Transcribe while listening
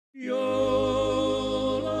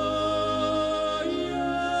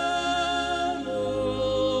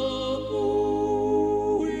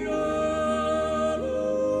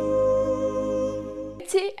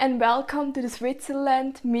and welcome to the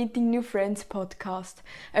Switzerland Meeting New Friends podcast,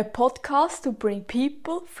 a podcast to bring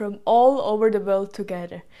people from all over the world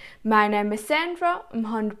together. My name is Sandra, I'm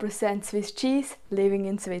 100% Swiss cheese, living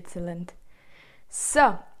in Switzerland.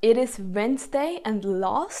 So, it is Wednesday and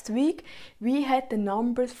last week we had the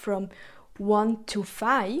numbers from 1 to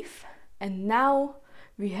 5 and now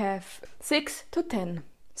we have 6 to 10.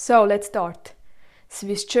 So, let's start.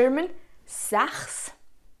 Swiss German, 6.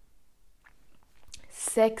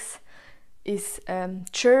 6 is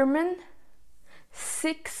German,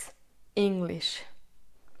 6 English.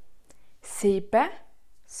 7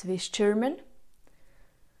 Swiss German,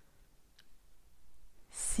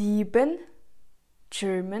 7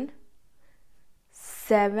 German,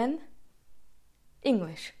 7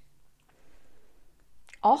 English.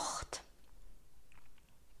 8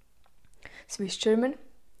 Swiss German,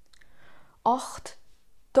 8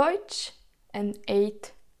 Deutsch and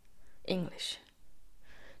 8 English.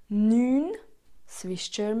 9 Swiss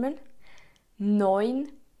German,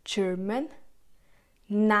 9 German,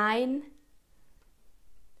 9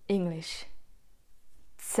 English.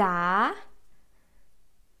 10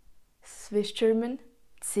 Swiss German,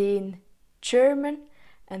 10 German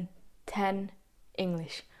and 10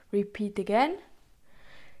 English. Repeat again.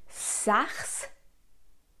 6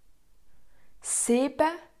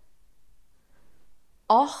 7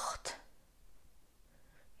 8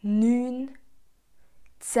 9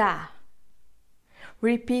 10.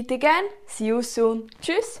 Repeat again. See you soon.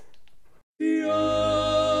 Tschüss.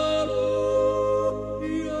 Ja.